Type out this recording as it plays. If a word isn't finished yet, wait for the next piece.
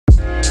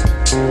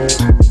I'm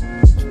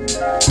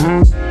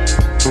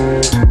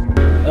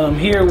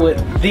here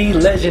with the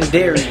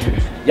legendary.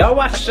 Y'all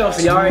watch the show,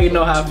 so y'all already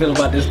know how I feel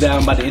about this guy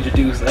I'm about to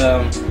introduce.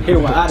 Here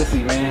with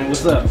Oddisee, man.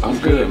 What's up? I'm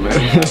good,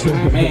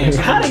 man. Man,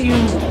 how do you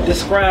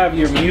describe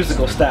your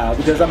musical style?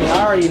 Because I mean,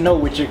 I already know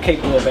what you're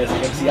capable of as an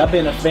MC. I've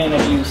been a fan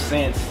of you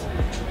since,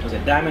 was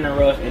it Diamond and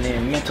Rough and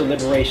then Mental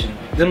Liberation.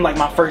 Them like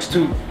my first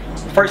two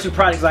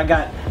projects I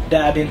got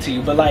dived into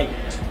you. But like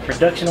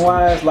production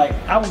wise, like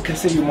I would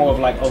consider you more of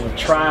like a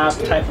tribe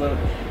type of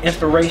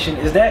inspiration.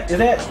 Is that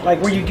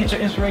like where you get your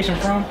inspiration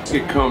from?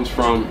 It comes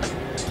from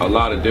a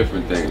lot of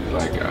different things.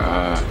 Like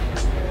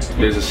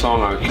there's a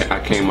song I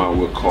came out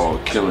with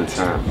called Killing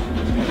Time,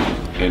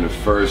 and the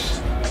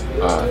first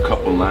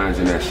couple lines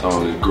in that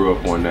song, it grew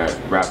up on that,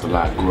 rap a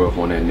lot, grew up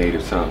on that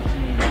native tongue.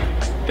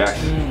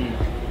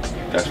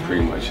 That's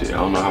pretty much it. I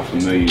don't know how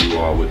familiar you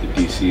are with the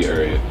DC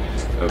area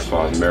as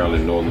far as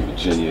Maryland, Northern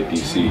Virginia,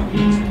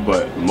 DC,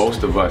 but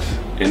most of us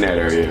in that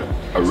area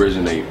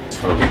originate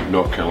from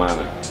North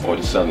Carolina or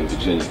the Southern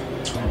Virginia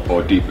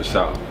or deeper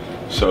south.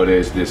 So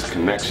there's this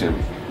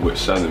connection with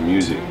Southern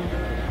music,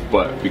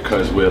 but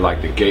because we're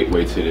like the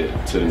gateway to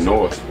the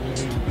North,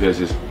 there's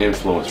this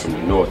influence from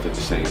the North at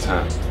the same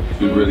time.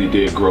 We really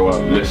did grow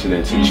up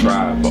listening to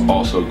Tribe, but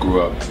also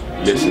grew up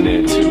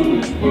listening to,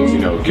 you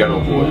know,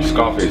 Ghetto Boys.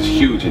 Scarface is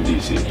huge in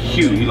DC,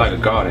 huge. He's like a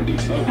god in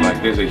DC.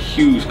 Like there's a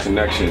huge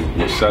connection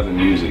with Southern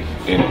music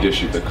in the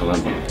District of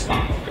Columbia,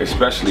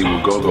 especially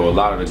with go-go. A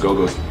lot of the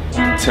go-go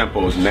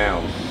tempos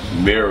now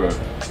mirror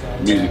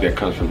music that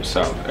comes from the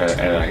South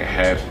at like a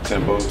half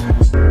tempo.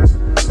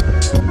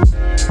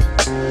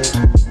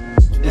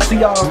 To see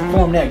y'all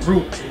form that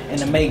group and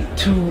to make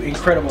two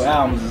incredible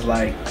albums is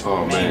like,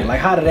 oh man, like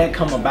how did that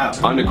come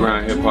about?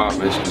 Underground hip hop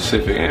in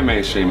specific and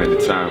mainstream at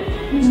the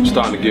time,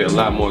 starting to get a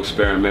lot more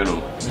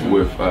experimental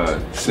with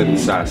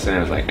synthesized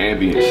sounds, like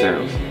ambient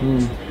sounds.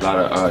 A lot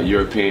of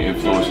European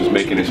influences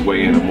making its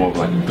way into more of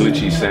like a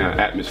glitchy sound,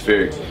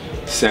 atmospheric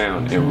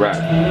sound in rap.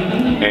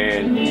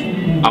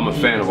 And I'm a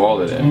fan of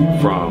all of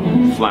that,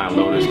 from Flying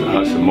Lotus to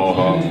Hudson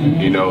Mohawk,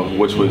 you know,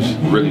 which was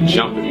really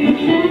jumping.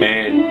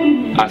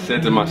 And I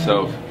said to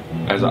myself,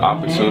 as an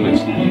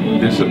opportunist,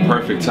 this is a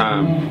perfect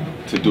time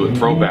to do a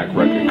throwback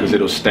record because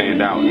it'll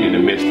stand out in the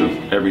midst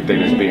of everything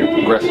that's being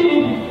progressive.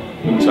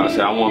 So I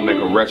said, I want to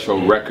make a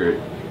retro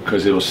record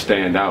because it'll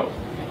stand out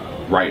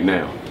right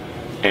now.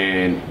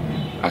 And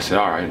I said,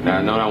 all right, now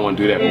I know I want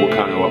to do that,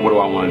 but what do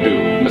I want to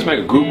do? Let's make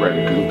a group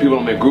record, because people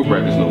don't make group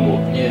records no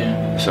more.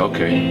 Yeah. So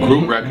okay,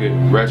 group record,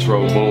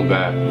 retro, boom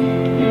bap.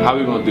 How are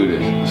we gonna do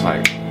this? It's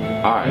like,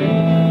 all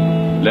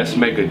right, let's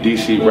make a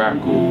DC rap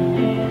group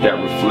that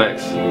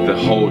reflects the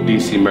whole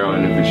DC,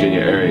 Maryland, and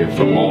Virginia area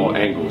from all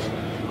angles.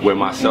 Where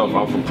myself,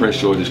 I'm from Prince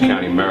George's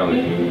County,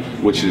 Maryland,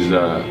 which is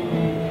the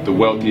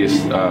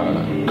wealthiest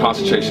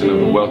concentration of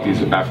the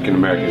wealthiest African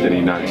Americans in the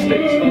United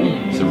States.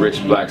 It's a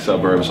rich black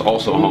suburb. It's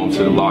also home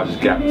to the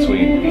largest gap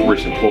between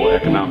rich and poor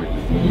economically.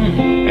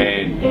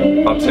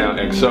 And Uptown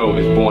XO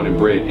is born and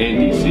bred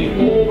in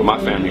DC. But my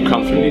family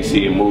comes from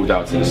DC and moved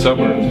out to the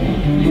suburbs.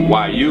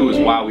 YU is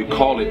why we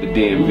call it the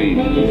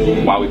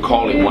DMV, why we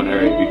call it one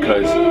area,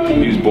 because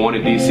he was born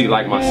in DC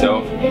like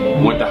myself,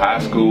 went to high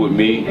school with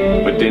me,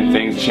 but then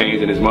things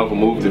changed and his mother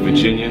moved to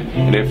Virginia,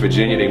 and then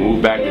Virginia they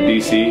moved back to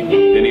DC,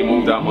 then he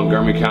moved out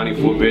Montgomery County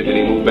for a bit, then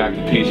he moved back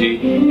to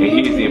PG, and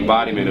he's the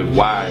embodiment of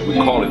why we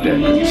call it that,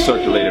 because he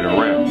circulated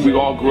around. We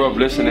all grew up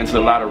listening to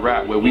a lot of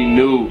rap where we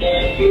knew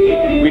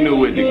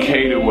what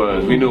Decatur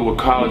was, we knew what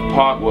College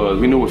Park was,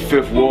 we knew what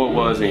Fifth Ward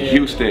was in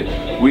Houston,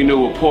 we knew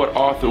what Port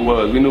Arthur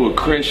was, we knew what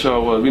Crenshaw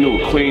was, we knew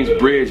what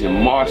Queensbridge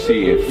and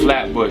Marcy and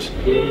Flatbush.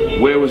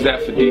 Where was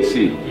that for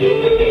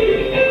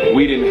DC?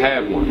 We didn't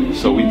have one,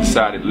 so we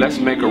decided, let's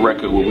make a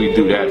record where we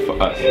do that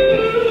for us.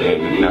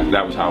 And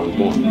that was how I was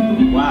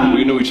born. Wow.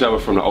 We knew each other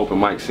from the open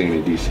mic scene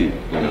in DC. You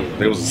know?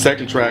 There was a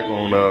second track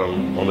on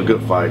The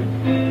Good Fight,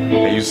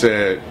 and you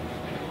said,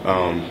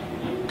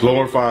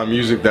 glorifying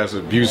music that's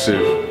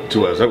abusive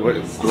to us.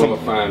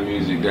 Glorifying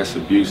music that's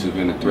abusive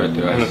and a threat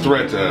to us. And a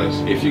threat to us.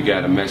 If you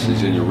got a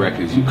message in your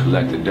records, you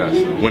collect the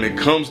dust. When it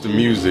comes to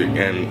music,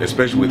 and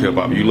especially with hip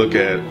hop, you look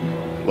at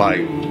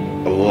like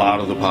a lot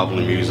of the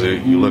popular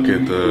music, you look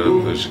at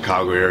the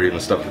Chicago area and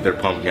the stuff that they're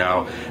pumping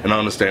out, and I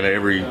understand that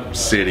every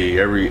city,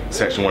 every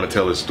section want to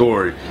tell its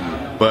story,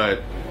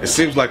 but it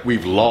seems like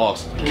we've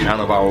lost kind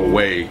of our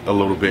way a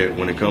little bit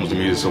when it comes to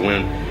music. So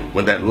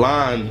when that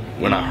line,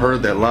 when I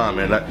heard that line,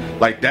 man,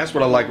 that's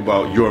what I like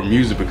about your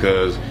music,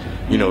 because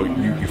you know,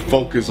 you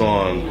focus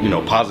on, you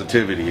know,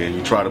 positivity, and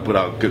you try to put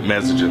out good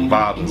message and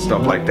vibes and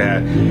stuff like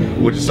that,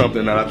 which is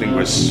something that I think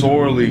was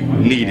sorely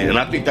needed. And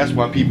I think that's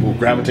why people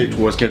gravitate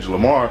towards Kendrick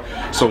Lamar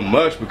so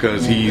much,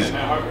 because he's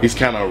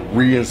kind of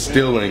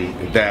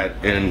reinstilling that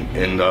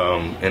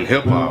in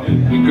hip hop.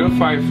 The Good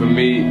Fight for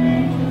me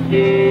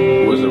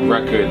was a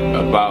record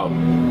about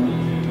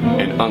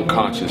an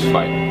unconscious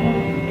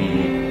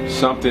fight.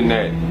 Something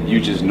that you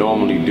just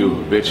normally do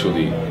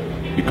habitually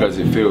because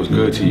it feels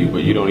good to you,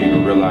 but you don't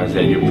even realize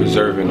that you're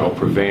preserving or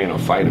purveying or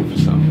fighting for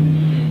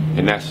something.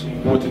 And that's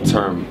what the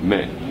term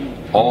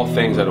meant. all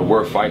things that are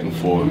worth fighting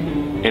for,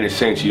 in a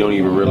sense, you don't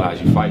even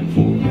realize you're fighting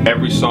for.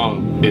 Every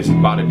song is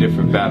about a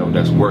different battle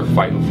that's worth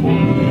fighting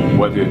for,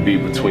 whether it be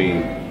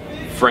between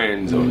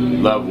friends or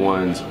loved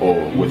ones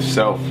or with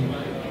self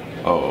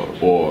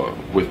or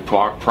with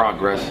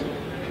progress.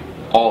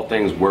 All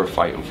things worth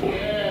fighting for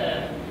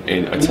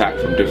and attacked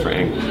from different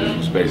angles.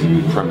 It's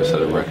basically the premise of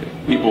the record.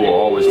 People were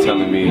always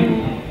telling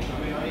me,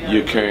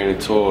 you're carrying a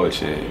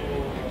torch and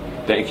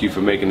thank you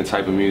for making the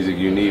type of music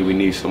you need. We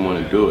need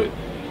someone to do it.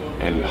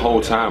 And the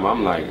whole time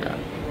I'm like,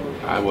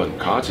 I wasn't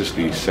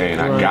consciously saying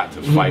I got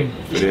to fight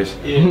for this.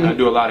 I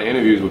do a lot of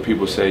interviews where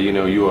people say, you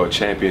know, you are a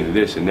champion of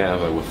this and that. I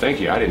was like, well, thank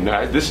you. I didn't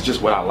know. This is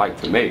just what I like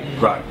to make.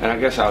 Right. And I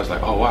guess I was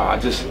like, oh wow, I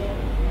just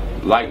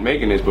like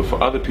making this, but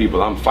for other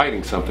people, I'm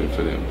fighting something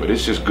for them. But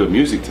it's just good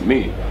music to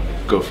me.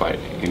 Go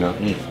fighting, you know.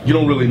 You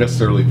don't really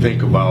necessarily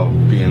think about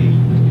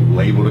being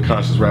labeled a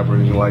conscious rapper or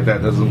anything like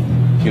that, doesn't?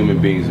 Human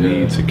beings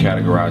need to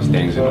categorize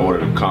things in order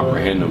to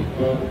comprehend them,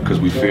 because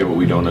we fear what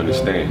we don't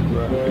understand.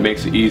 It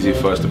makes it easier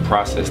for us to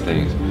process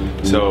things.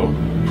 So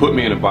put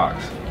me in a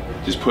box.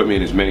 Just put me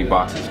in as many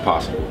boxes as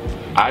possible.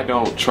 I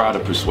don't try to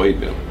persuade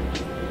them.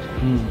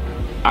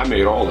 I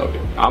made all of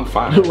it. I'm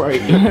fine. Right.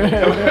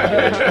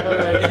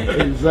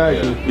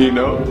 Exactly. You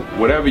know,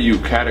 whatever you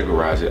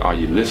categorize it, are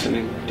you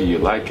listening? Do you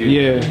like it?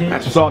 Yeah.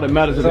 That's all that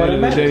matters at the end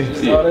of the day.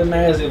 That's all that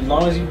matters. As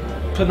long as you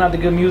putting out the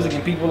good music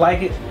and people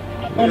like it.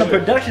 On the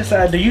production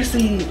side, do you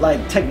see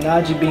like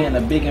technology being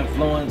a big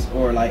influence,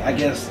 or like, I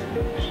guess,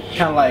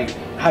 kind of like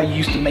how you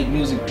used to make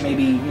music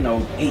maybe, you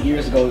know, 8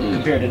 years ago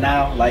compared to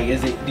now? Like,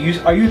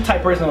 are you the type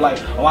of person who like,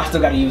 oh, I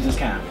still got to use this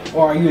kind,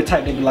 or are you the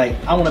type that be like,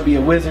 I want to be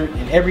a wizard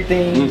in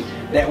everything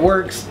that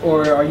works,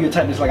 or are you the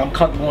type that's like, I'm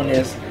comfortable in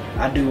this,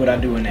 I do what I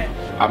do in that?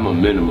 I'm a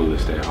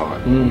minimalist at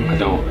heart. I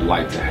don't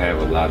like to have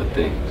a lot of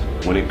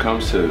things. When it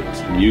comes to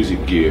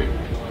music gear,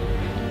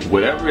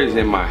 whatever is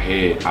in my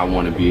head, I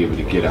want to be able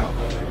to get out.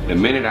 The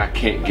minute I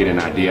can't get an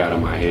idea out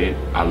of my head,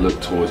 I look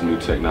towards new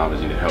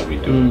technology to help me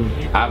do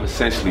it. I've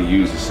essentially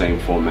used the same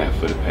format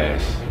for the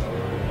past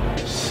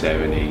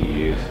 7-8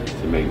 years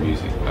to make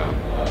music.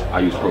 I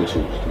use Pro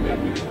Tools to make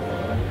music.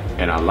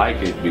 And I like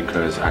it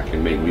because I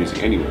can make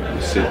music anywhere. I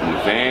sit in the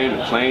van,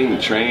 the plane,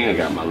 the train, I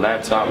got my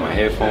laptop, my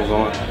headphones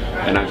on,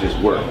 and I just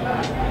work.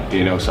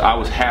 You know, so I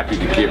was happy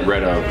to get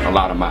rid of a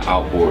lot of my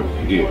outboard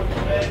gear.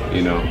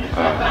 You know,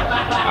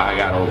 I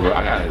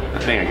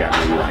think I got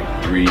maybe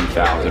like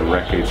 3,000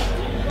 records.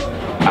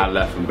 I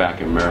left them back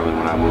in Maryland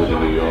when I moved to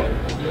New York.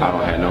 I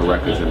don't have no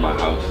records in my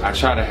house. I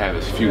try to have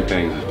as few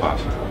things as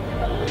possible.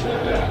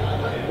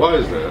 Yeah. Why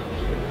is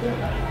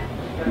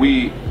that?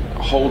 We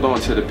hold on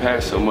to the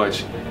past so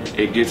much,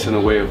 it gets in the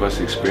way of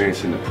us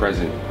experiencing the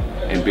present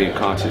and being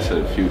conscious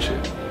of the future.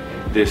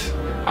 This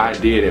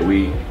idea that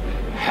we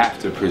have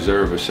to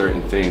preserve a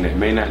certain thing that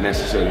may not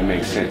necessarily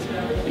make sense,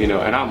 you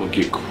know, and I'm gonna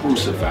get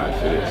crucified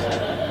for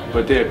this.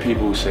 But there are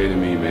people who say to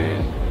me,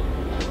 man,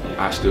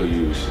 I still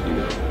use, you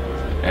know,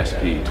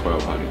 SP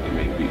 1200 to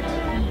make beats.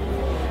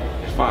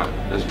 It's fine,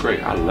 that's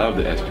great. I love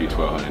the SP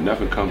 1200.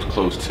 Nothing comes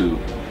close to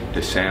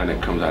the sound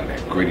that comes out of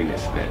that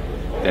grittiness,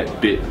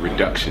 that bit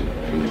reduction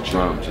from the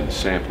drums and the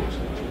samples.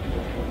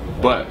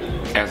 But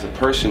as a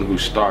person who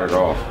started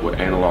off with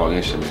analog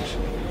instruments,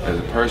 as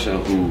a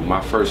person who,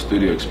 my first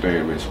studio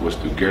experiments was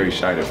through Gary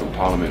Scheider from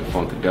Parliament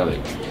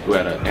Funkadelic, who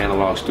had an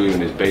analog studio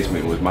in his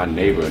basement, was my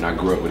neighbor, and I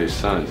grew up with his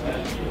sons.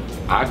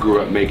 I grew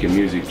up making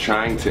music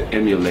trying to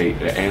emulate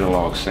the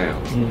analog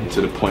sound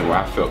to the point where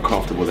I felt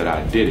comfortable that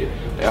I did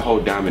it. That whole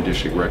Diamond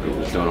District record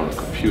was done on a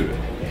computer.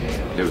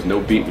 There was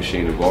no beat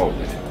machine involved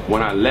in it.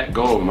 When I let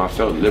go of him, I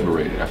felt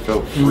liberated. I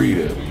felt free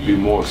to be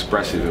more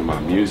expressive in my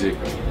music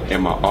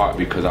and my art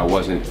because I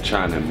wasn't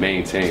trying to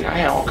maintain. I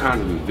had all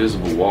kinds of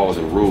invisible walls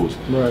and rules.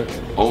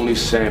 Right. Only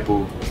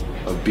sample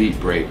a beat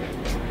break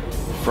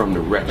from the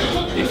record.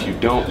 If you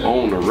don't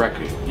own the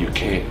record, you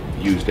can't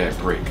use that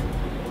break.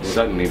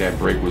 Suddenly that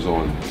break was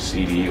on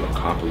CD or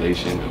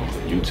compilation or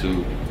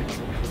YouTube,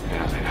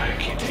 and I was like, I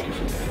can't take it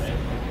from that.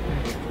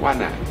 Why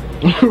not?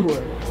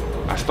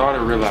 I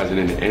started realizing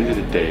at the end of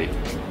the day,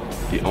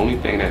 the only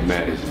thing that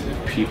matters is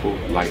if people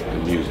like the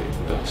music,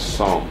 the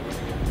song.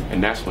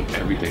 And that's when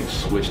everything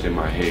switched in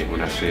my head,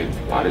 when I said,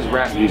 why does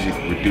rap music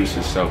reduce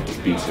itself to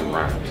beats and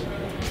rhymes?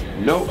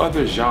 No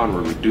other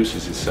genre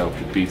reduces itself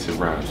to beats and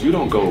rhymes. You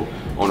don't go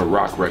on a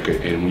rock record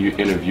and when you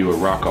interview a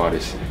rock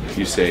artist,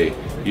 you say,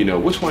 you know,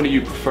 which one do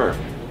you prefer,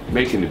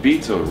 making the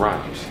beats or the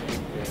rhymes?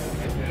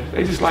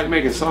 They just like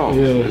making songs.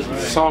 There's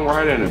a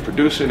songwriter and a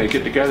producer, and they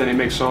get together and they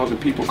make songs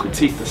and people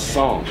critique the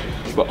song.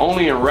 But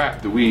only in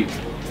rap do we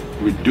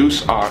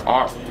reduce our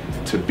art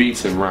to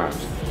beats and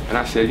rhymes. And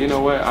I said, you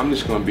know what, I'm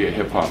just gonna be a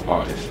hip hop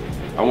artist.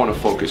 I wanna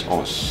focus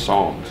on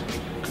songs.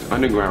 Because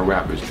underground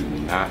rappers do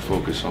not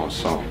focus on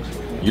songs.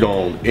 You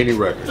don't own any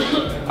records?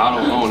 I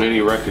don't own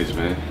any records,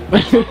 man. My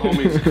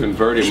homies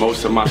converted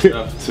most of my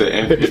stuff to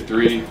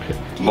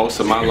MP3. Most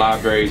of my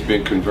library's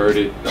been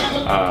converted.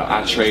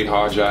 I trade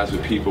hard drives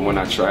with people when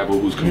I travel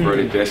who's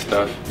converted their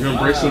stuff. You're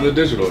embracing the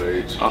digital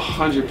age.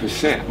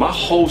 100%. My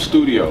whole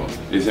studio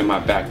is in my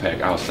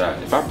backpack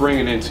outside. If I bring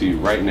it into you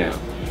right now,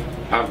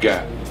 I've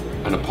got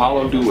an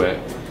Apollo duet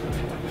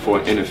for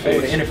an interface.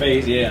 Oh, the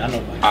interface, yeah, I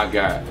know. I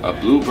got a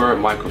Bluebird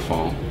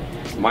microphone,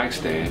 mic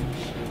stand,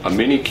 a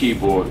mini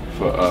keyboard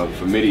for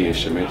MIDI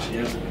instruments.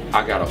 Yeah.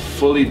 I got a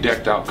fully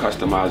decked out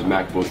customized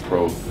MacBook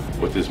Pro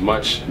with as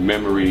much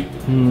memory.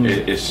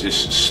 It's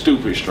just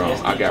stupid strong.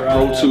 I got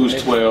Pro Tools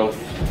 12.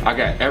 I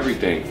got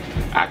everything.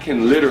 I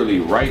can literally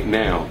right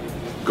now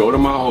go to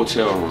my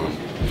hotel room,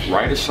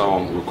 write a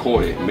song,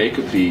 record it, make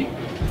a beat,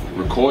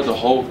 record the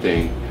whole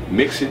thing,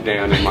 mix it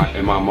down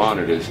in my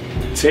monitors,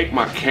 take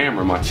my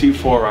camera, my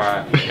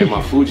T4i and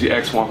my Fuji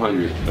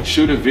X100,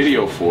 shoot a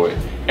video for it,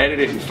 edit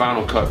it in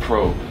Final Cut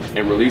Pro,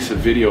 and release a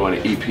video and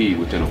an EP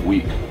within a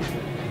week.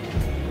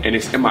 And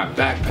it's in my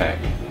backpack.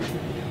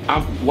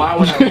 Why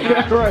would I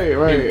not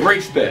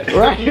embrace that?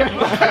 Y'all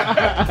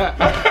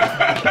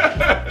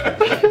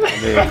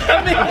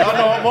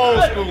know I'm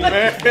old school,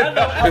 man.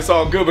 It's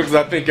all good because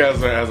I think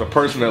as a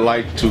person that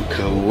like to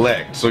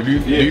collect. So do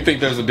you think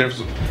there's a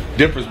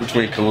difference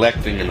between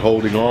collecting and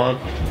holding on?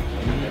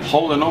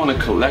 Holding on and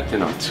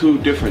collecting are two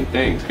different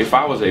things. If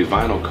I was a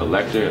vinyl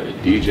collector, a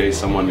DJ,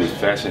 someone who's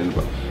passionate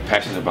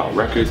about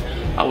records,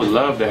 I would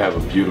love to have a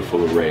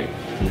beautiful array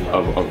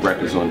of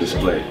records on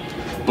display.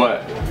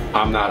 But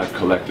I'm not a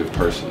collective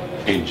person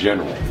in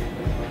general.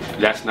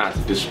 That's not to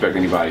disrespect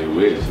anybody who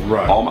is.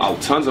 Right.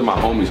 Tons of my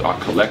homies are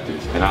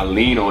collectors, and I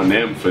lean on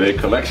them for their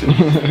collection.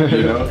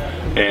 You know,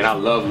 and I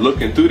love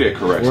looking through their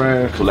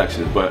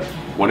collections. But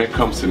when it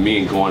comes to me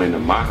and going into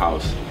my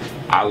house,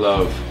 I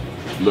love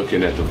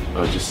looking at the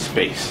just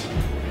space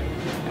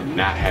and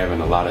not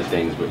having a lot of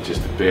things, but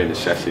just the bare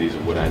necessities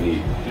of what I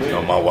need. You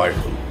know, my wife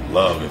would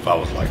love if I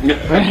was like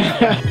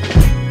that.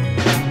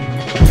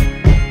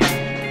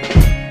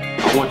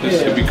 I want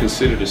this to be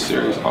considered a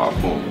serious art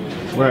form.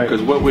 Right.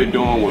 Because what we're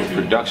doing with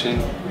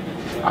production,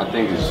 I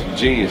think is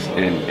genius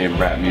in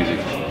rap music.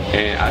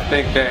 And I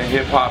think that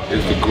hip hop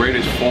is the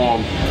greatest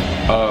form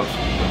of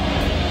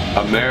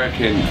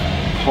American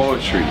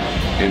poetry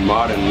and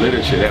modern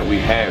literature that we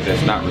have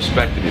that's not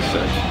respected as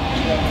such.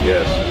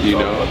 Yes. You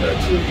know,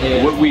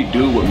 what we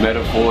do with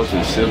metaphors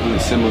and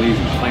similes and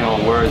play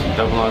on words and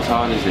double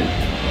entendres, and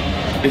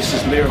it's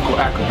just lyrical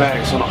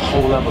acrobatics on a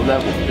whole other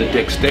level. The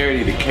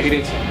dexterity, the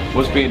cadence,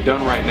 what's being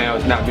done right now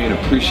is not being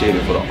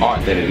appreciated for the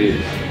art that it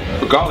is,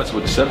 regardless of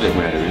what the subject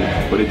matter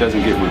is. But it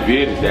doesn't get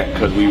revered as that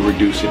because we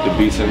reduce it to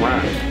beats and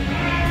rhymes.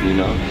 You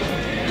know?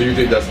 Do you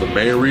think that's the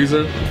main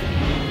reason?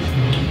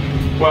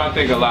 Well, I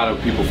think a lot of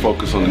people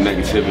focus on the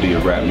negativity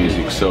of rap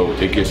music, so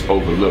it gets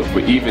overlooked.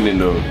 But even in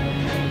the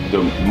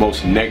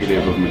most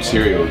negative of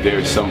material, there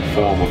is some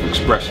form of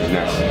expression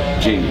that's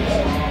genius.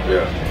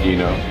 Yeah. You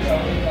know,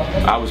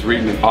 I was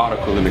reading an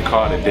article in the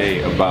car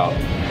today about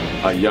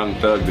a Young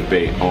Thug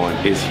debate on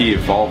is he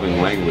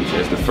evolving language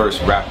as the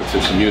first rapper to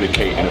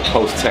communicate in a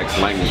post-text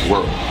language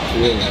world.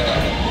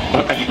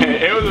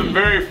 It was a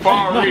very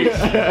far reach.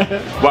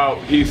 While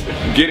he's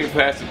getting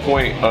past the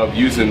point of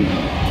using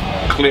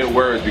clear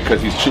words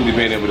because he's truly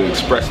being able to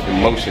express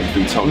emotion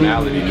through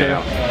tonality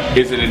now.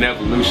 Is it an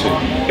evolution?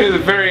 It's a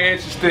very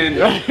interesting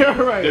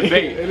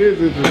debate. It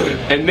is interesting.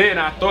 And then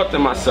I thought to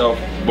myself,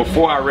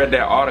 before I read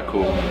that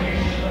article,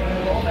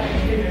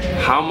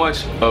 how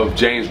much of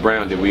James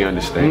Brown did we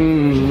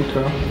understand?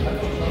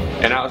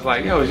 And I was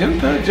like, yo, is Young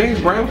Thug James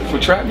Brown for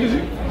trap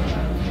music?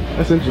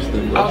 That's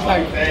interesting, bro. I was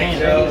like,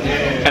 damn.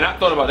 And I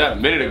thought about that a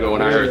minute ago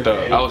when I heard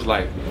Thug. I was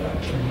like,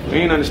 we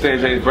didn't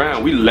understand James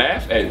Brown. We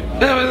laugh at it. And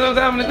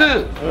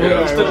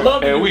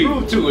we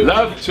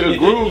love to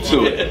groove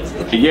to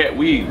it. Yet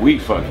we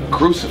fucking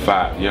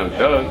crucified Young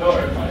Thug.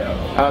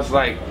 I was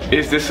like,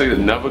 is this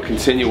another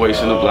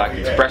continuation of black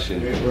expression?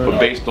 But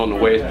based on the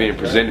way it's being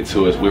presented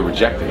to us, we're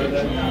rejecting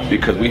it.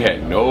 Because we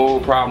had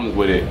no problems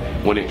with it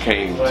when it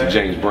came to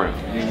James Brown.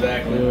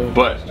 Exactly.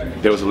 But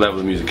there was a level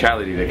of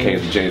musicality that came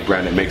to James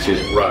Brown that makes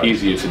it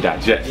easier to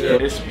digest.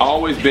 It's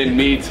always been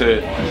me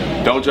to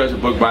don't judge a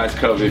book by its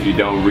cover if you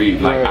don't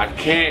read. Like, I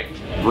can't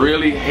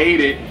really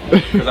hate it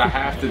because I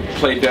have to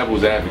play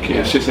devil's advocate.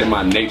 It's just in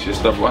my nature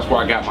stuff. That's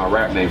where I got my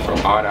rap name from.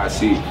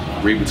 Oddisee,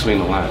 read between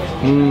the lines.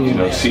 You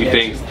know, see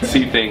things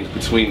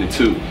between the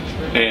two.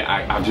 And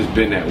I've just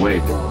been that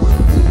way.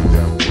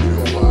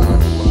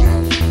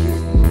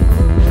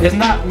 It's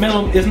not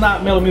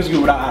mellow music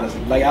without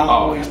Oddisee. Like I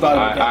always thought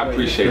of it that I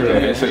appreciate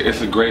that.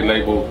 It's a great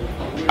label.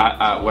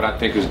 What I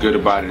think is good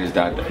about it is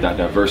that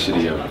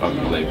diversity of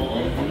the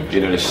label. You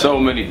know, there's so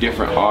many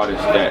different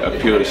artists that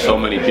appeal to so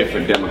many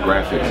different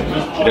demographics.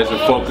 It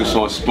doesn't focus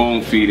on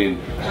spoon feeding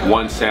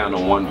one sound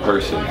on one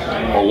person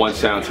or one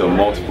sound to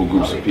multiple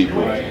groups of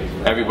people.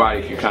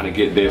 Everybody can kind of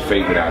get their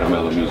favorite out of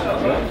mellow music.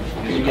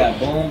 You got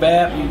boom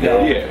bap, you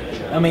got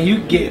I mean, you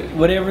get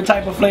whatever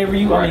type of flavor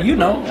you want. I mean, you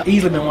know,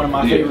 easily been one of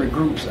my favorite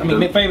groups. I mean,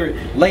 my favorite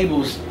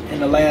labels in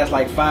the last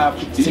like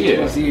 5, 6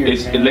 plus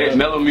years.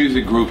 Mellow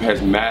Music Group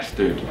has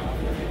mastered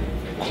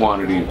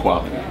quantity and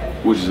quality,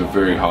 which is a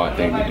very hard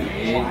thing to do.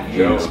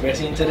 You know?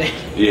 Especially in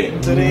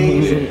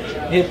today's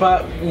hip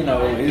hop, you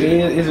know,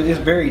 it's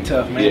very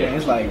tough, man.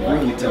 It's like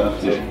really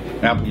tough.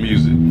 Apple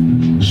Music.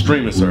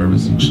 streaming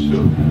service.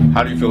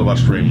 How do you feel about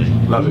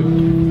streaming? Love it.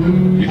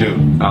 You do?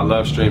 I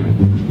love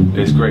streaming.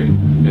 It's great.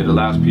 It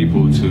allows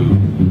people to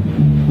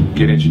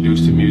get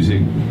introduced to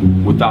music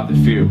without the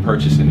fear of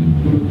purchasing it.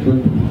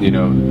 You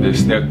know,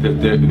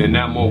 they're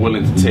now more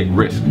willing to take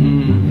risks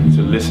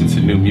to listen to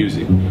new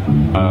music,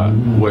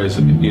 whereas,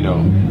 you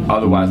know,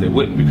 otherwise they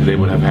wouldn't, because they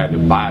would have had to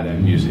buy that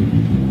music.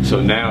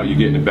 So now you're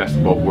getting the best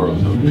of both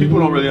worlds. People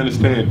don't really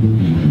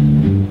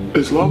understand.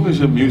 As long as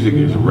your music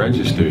is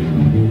registered,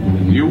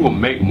 you will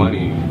make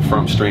money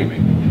from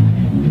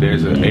streaming.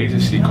 There's an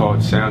agency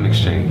called Sound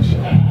Exchange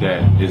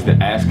that is the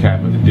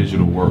ASCAP of the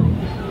digital world.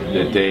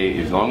 That they,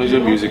 as long as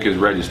your music is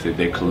registered,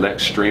 they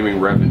collect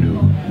streaming revenue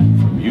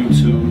from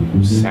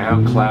YouTube,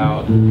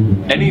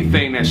 SoundCloud,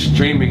 anything that's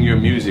streaming your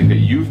music that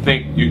you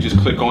think you just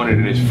click on it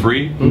and it's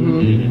free.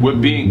 We're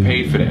being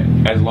paid for that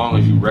as long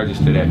as you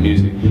register that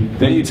music.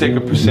 Then you take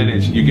a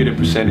percentage, you get a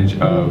percentage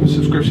of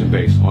subscription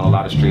base on a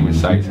lot of streaming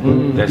sites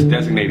that's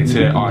designated to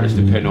that artist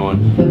depending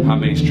on how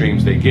many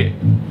streams they get.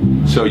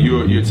 So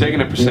you're taking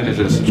a percentage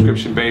of the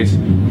subscription base,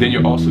 then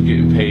you're also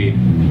getting paid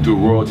through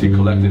royalty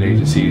collecting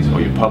agencies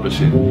or you're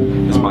publishing.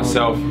 As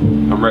myself,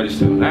 I'm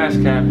registered on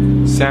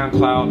ASCAP,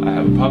 SoundCloud, I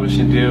have a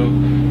publishing deal.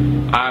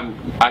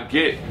 I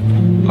get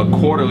a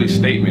quarterly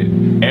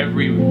statement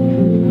every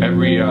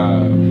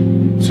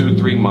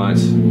 2-3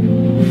 months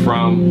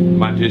from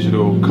my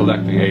digital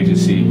collecting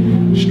agency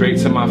straight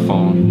to my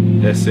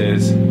phone that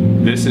says,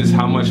 this is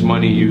how much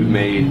money you've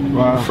made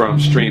from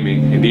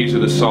streaming, and these are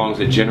the songs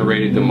that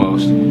generated the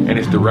most, and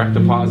it's direct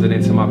deposit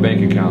into my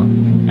bank account,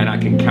 and I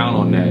can count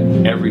on that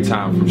every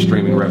time from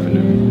streaming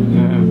revenue.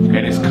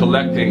 And it's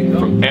collecting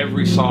from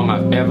every song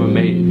I've ever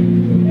made.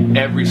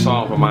 Every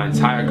song from my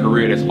entire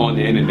career that's on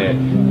the internet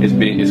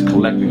is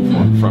collecting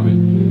from it.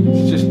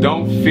 So just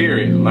don't fear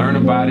it. Learn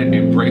about it,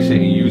 embrace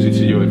it, and use it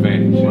to your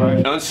advantage.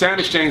 On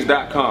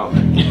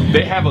soundexchange.com,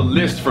 they have a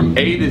list from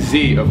A to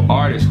Z of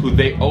artists who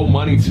they owe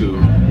money to.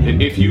 And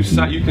if you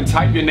can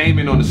type your name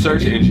in on the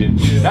search engine.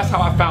 That's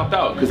how I found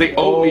out, because they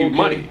owe me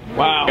money.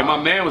 Wow. And my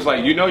man was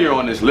like, you know you're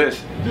on this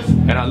list.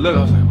 And I looked,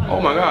 I was like,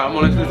 oh my God, I'm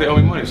on this list, they owe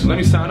me money, so let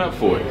me sign up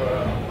for it.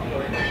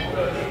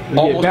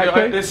 Almost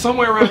there's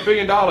somewhere around $1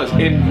 billion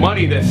in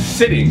money that's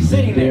sitting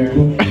there.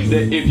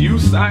 That if you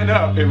sign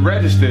up and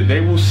register, they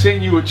will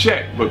send you a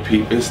check. But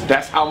people,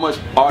 that's how much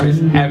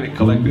artists haven't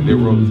collected their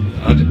royalties.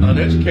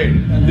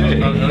 Uneducated.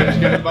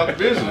 Uneducated about the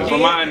business. From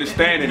my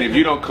understanding, if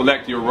you don't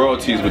collect your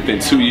royalties within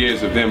 2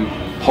 years of them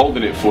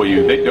holding it for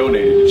you, they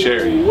donate it to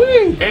charity.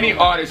 Any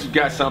artist who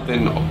got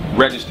something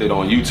registered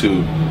on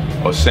YouTube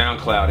or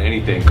SoundCloud or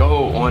anything,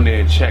 go on there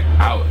and check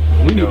out.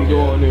 We need to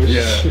go on there.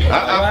 Yeah,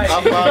 I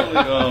finally,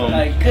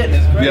 like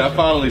goodness gracious. I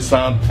finally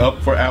signed up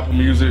for Apple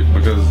Music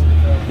because,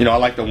 you know, I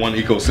like the one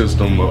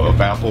ecosystem of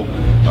Apple,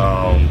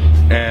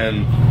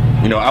 and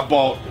you know, I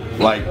bought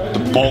like the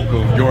bulk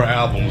of your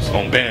albums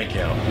on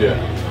Bandcamp.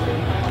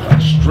 I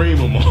stream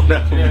them on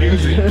Apple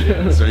Music,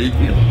 so you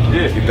get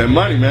that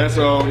money, man.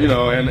 So you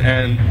know,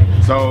 and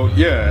so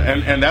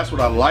and that's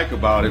what I like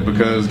about it,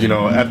 because you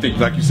know, I think,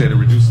 like you said, it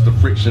reduces the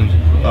friction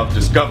of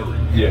discovery.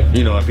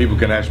 You know, and people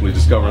can actually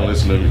discover and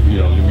listen to, you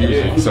know, new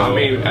music. So I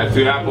mean,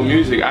 through Apple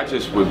Music, I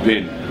just would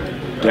been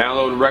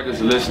downloading records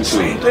to listen to.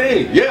 Same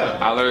thing.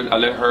 I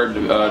heard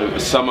the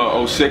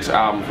Summer '06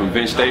 album from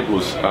Vince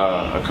Staples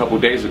a couple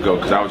days ago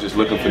because I was just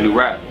looking for new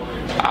rap.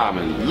 I'm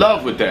in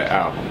love with that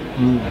album.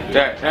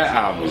 That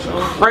album was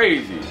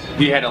crazy.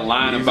 He had a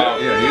line about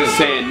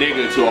saying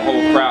nigga to a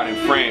whole crowd in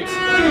France,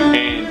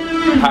 and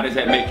how does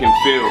that make him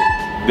feel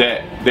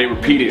that they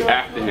repeat it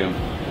after him,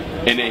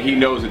 and then he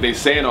knows that they're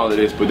saying all of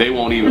this, but they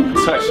won't even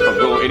touch or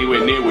go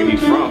anywhere near where he's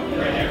from.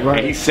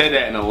 And he said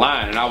that in a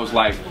line, and I was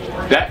like,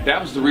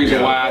 that was the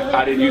reason why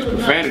I didn't use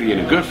profanity in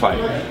a good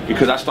fight,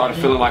 because I started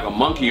feeling like a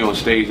monkey on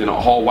stage in a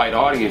whole white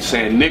audience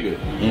saying nigga.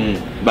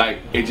 Like,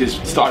 it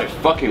just started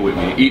fucking with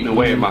me, eating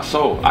away at my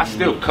soul. I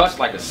still cuss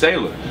like a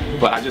sailor,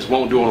 but I just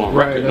won't do it on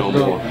record no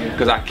more,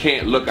 because I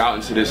can't look out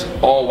into this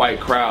all white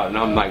crowd and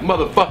I'm like,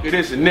 motherfucker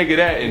this and nigga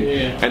that,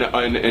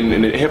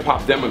 and the hip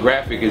hop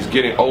demographic is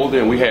getting older,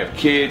 and we have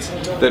kids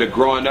that are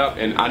growing up,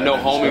 and I know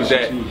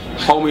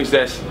homies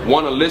that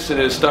want to listen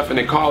to this stuff in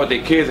the car with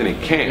their kids and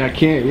they can't. I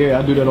can't,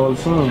 I do that all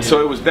the time.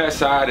 So it was that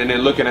side, and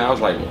then looking at it, I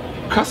was like,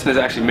 cussing is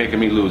actually making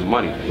me lose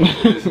money.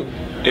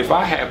 If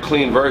I have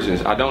clean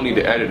versions, I don't need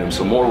to edit them,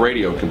 so more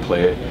radio can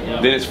play it.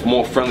 Then it's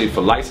more friendly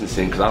for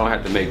licensing, because I don't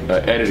have to make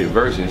edited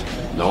versions.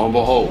 Lo and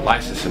behold,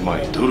 licensing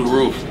money through the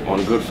roof on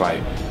a good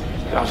fight.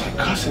 And I was like,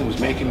 cussing was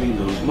making me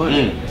lose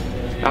money.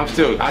 I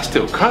still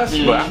cuss,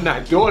 but I'm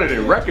not doing it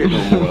in record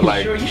no more.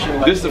 Like,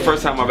 this is the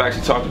first time I've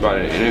actually talked about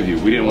it in an interview.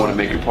 We didn't want to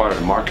make it part of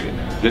the marketing.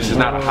 This is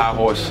not a high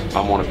horse,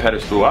 I'm on a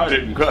pedestal, I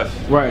didn't cuss.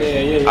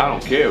 I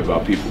don't care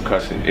about people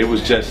cussing. It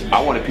was just, I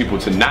wanted people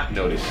to not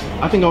notice.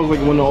 I think I was like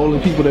one of the only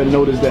people that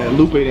noticed that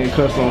Lupe didn't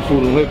cuss on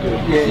Food and Liquor.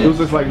 It was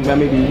just like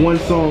maybe one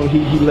song,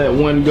 he let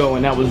one go,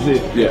 and that was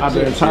it. Out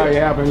the entire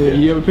album.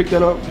 You ever pick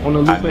that up on the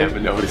Lupe? I never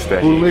noticed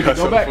that. Food and Liquor.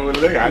 Go back.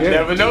 I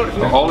never noticed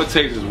that. All it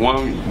takes is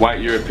one white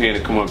European to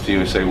come up to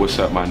you and say, "What's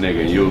up, my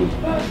nigga?" and you'll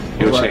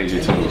change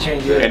your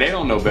tune. And they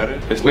don't know better.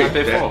 It's not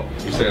their fault.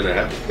 You said that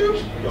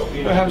happens?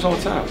 It happens all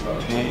the time.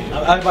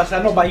 I was about to say,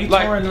 I know about you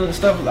touring and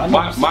stuff.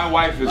 My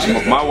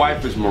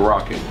wife is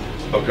Moroccan.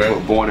 Okay.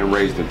 But born and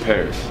raised in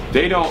Paris.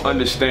 They don't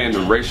understand the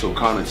racial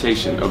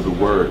connotation of the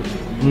word.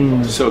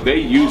 So they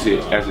use it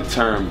as a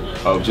term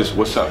of just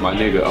 "what's up, my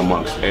nigga"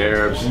 amongst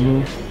Arabs,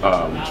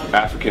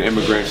 African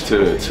immigrants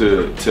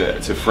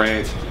to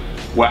France.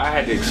 Well, I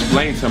had to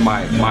explain to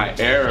my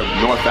Arab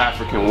North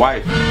African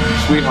wife,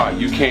 "Sweetheart,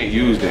 you can't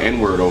use the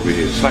N-word over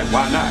here." It's like,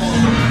 why not?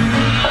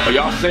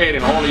 Y'all say it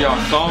in all of y'all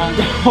songs.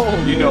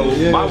 You know,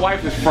 my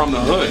wife is from the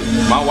hood.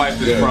 My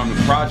wife is from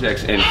the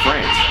projects in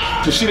France.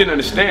 So she didn't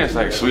understand. It's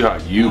like,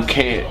 "Sweetheart, you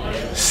can't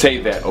say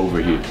that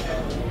over here."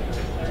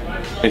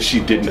 And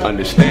she didn't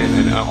understand.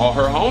 And all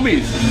her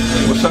homies,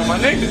 "What's up, my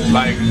nigga?"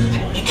 Like,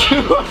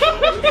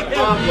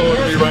 I'm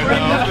blowing me right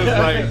now. I'm just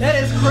like, that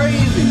is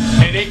crazy.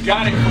 and they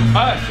got it from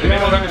us. And they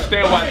don't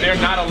understand why they're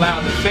not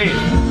allowed to say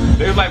it.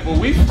 They're like, "Well,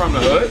 we from the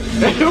hood."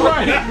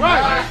 Right.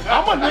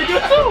 I'm a nigga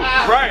too.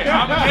 Right,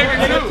 I'm a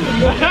nigga too.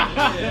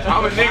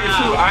 I'm a nigga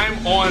too.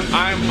 I'm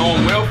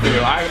on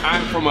welfare.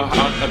 I'm from a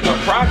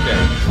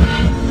project.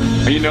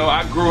 You know,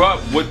 I grew up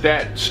with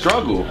that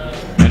struggle,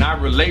 and I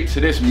relate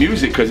to this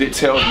music because it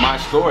tells my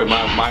story.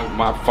 My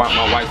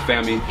wife's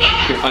family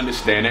can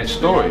understand that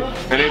story.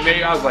 And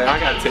I was like, I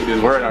gotta take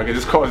this word out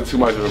because it's causing too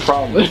much of a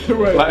problem.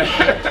 Right. Like,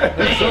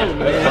 that's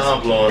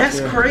mind blowing.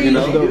 That's crazy, You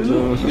know, dude.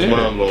 that's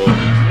mind blowing.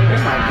 Oh my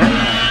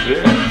God.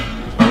 yeah.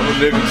 I'm a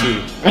nigga too.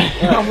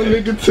 I'm a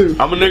nigga too.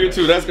 I'm a nigga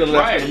too. That's gonna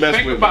mess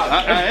Think with about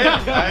me.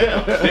 it. I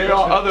am. There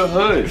are other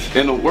hoods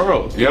in the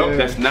world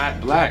that's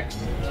not black.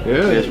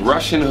 There's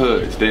Russian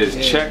hoods, there's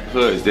Czech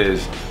hoods,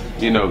 there's,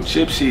 you know,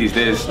 gypsies,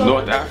 there's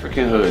North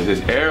African hoods, there's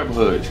Arab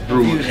hoods.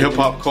 Through hip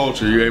hop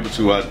culture, you're able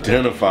to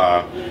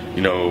identify, you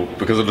know,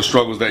 because of the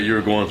struggles that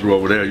you're going through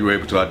over there, you're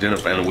able to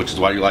identify, and which is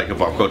why you like hip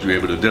hop culture, you're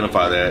able to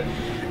identify that,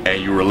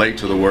 and you relate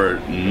to the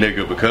word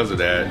nigga because of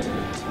that,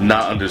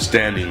 not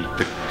understanding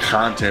the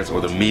contents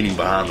or the meaning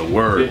behind the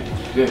word,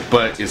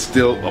 but it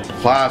still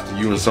applies to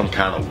you in some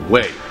kind of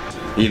way,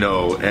 you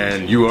know,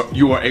 and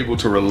you are able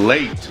to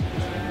relate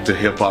to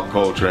hip hop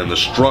culture and the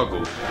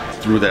struggle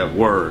through that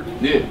word.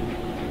 Yeah.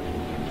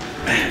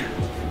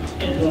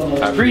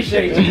 I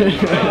appreciate you.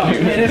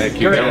 Thank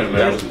you.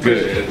 That was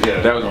good. Yeah.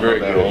 That was very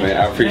good, man.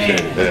 I appreciate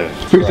it.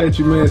 Yeah. Appreciate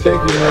you, man.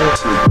 Thank you,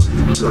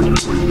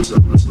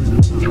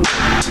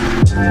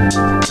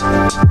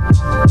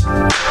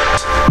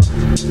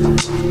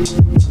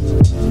 man.